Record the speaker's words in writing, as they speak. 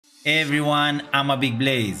Hey everyone, I'm a Big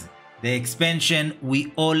Blaze. The expansion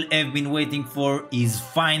we all have been waiting for is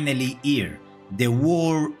finally here, the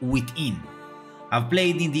War Within. I've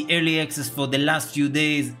played in the early access for the last few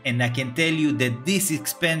days and I can tell you that this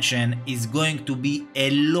expansion is going to be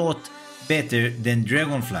a lot better than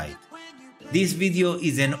Dragonflight. This video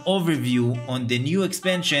is an overview on the new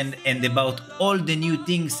expansion and about all the new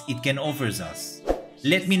things it can offer us.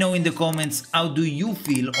 Let me know in the comments how do you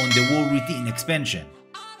feel on the War Within expansion.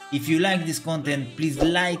 If you like this content, please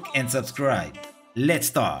like and subscribe. Let's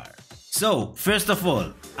start! So, first of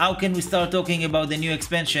all, how can we start talking about the new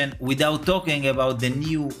expansion without talking about the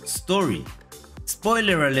new story?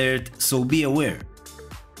 Spoiler alert, so be aware.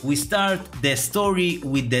 We start the story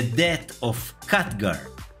with the death of Khadgar.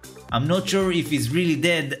 I'm not sure if he's really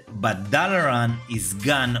dead, but Dalaran is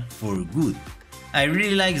gone for good. I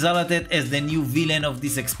really like Xal'atath as the new villain of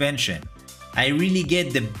this expansion. I really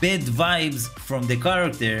get the bad vibes from the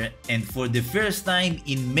character, and for the first time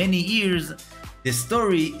in many years, the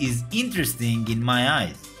story is interesting in my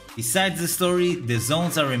eyes. Besides the story, the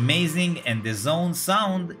zones are amazing and the zone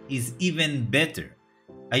sound is even better.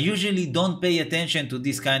 I usually don't pay attention to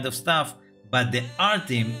this kind of stuff, but the art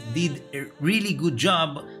team did a really good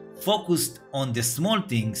job focused on the small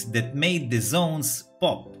things that made the zones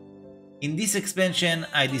pop. In this expansion,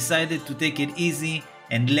 I decided to take it easy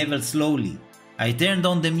and level slowly. I turned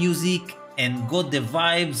on the music and got the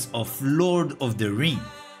vibes of Lord of the Rings.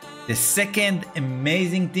 The second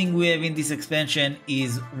amazing thing we have in this expansion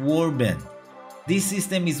is Warband. This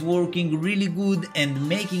system is working really good and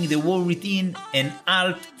making the War Within an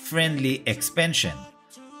alt-friendly expansion.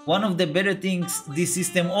 One of the better things this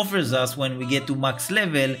system offers us when we get to max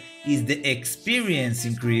level is the experience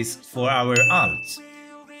increase for our alts.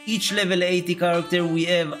 Each level 80 character we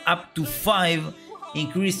have up to 5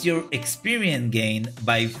 increase your experience gain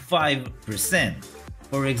by 5%.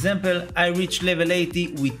 For example, I reached level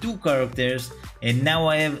 80 with 2 characters and now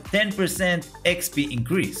I have 10% XP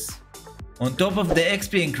increase. On top of the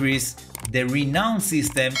XP increase, the renown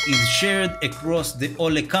system is shared across the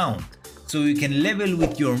whole account, so you can level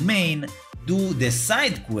with your main, do the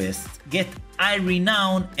side quests, get high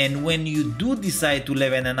renown, and when you do decide to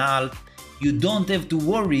level an alt, you don't have to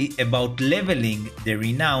worry about leveling the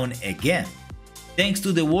renown again. Thanks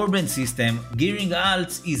to the Warband system, gearing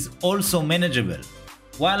alts is also manageable.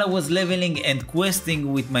 While I was leveling and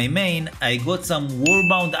questing with my main, I got some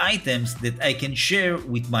warbound items that I can share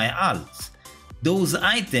with my alts. Those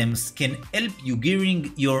items can help you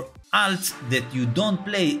gearing your alts that you don't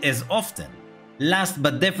play as often. Last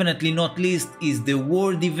but definitely not least is the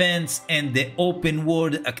world events and the open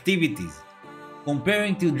world activities.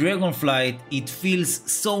 Comparing to Dragonflight, it feels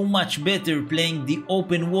so much better playing the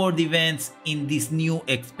open world events in this new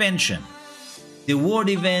expansion. The world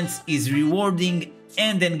events is rewarding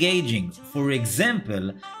and engaging. For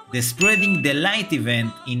example, the Spreading the Light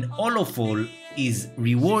event in Holofall is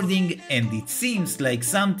rewarding and it seems like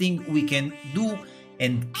something we can do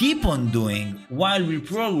and keep on doing while we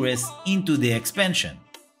progress into the expansion.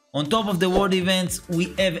 On top of the world events,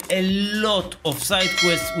 we have a lot of side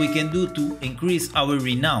quests we can do to increase our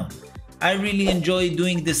renown. I really enjoy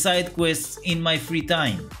doing the side quests in my free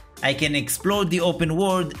time. I can explore the open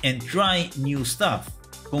world and try new stuff.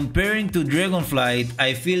 Comparing to Dragonflight,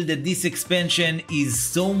 I feel that this expansion is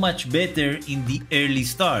so much better in the early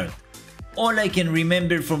start. All I can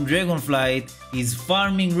remember from Dragonflight is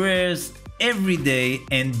farming rares every day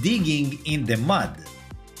and digging in the mud.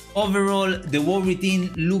 Overall, the War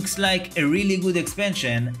Within looks like a really good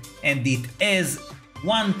expansion and it has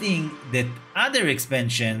one thing that other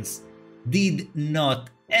expansions did not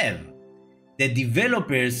have. The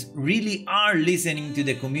developers really are listening to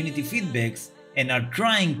the community feedbacks and are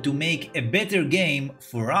trying to make a better game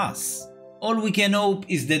for us. All we can hope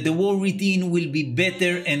is that the War Within will be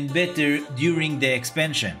better and better during the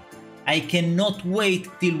expansion. I cannot wait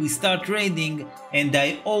till we start raiding and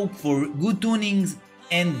I hope for good tunings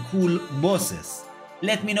and cool bosses.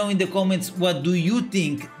 Let me know in the comments what do you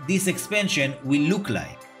think this expansion will look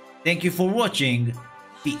like. Thank you for watching.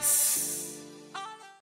 Peace.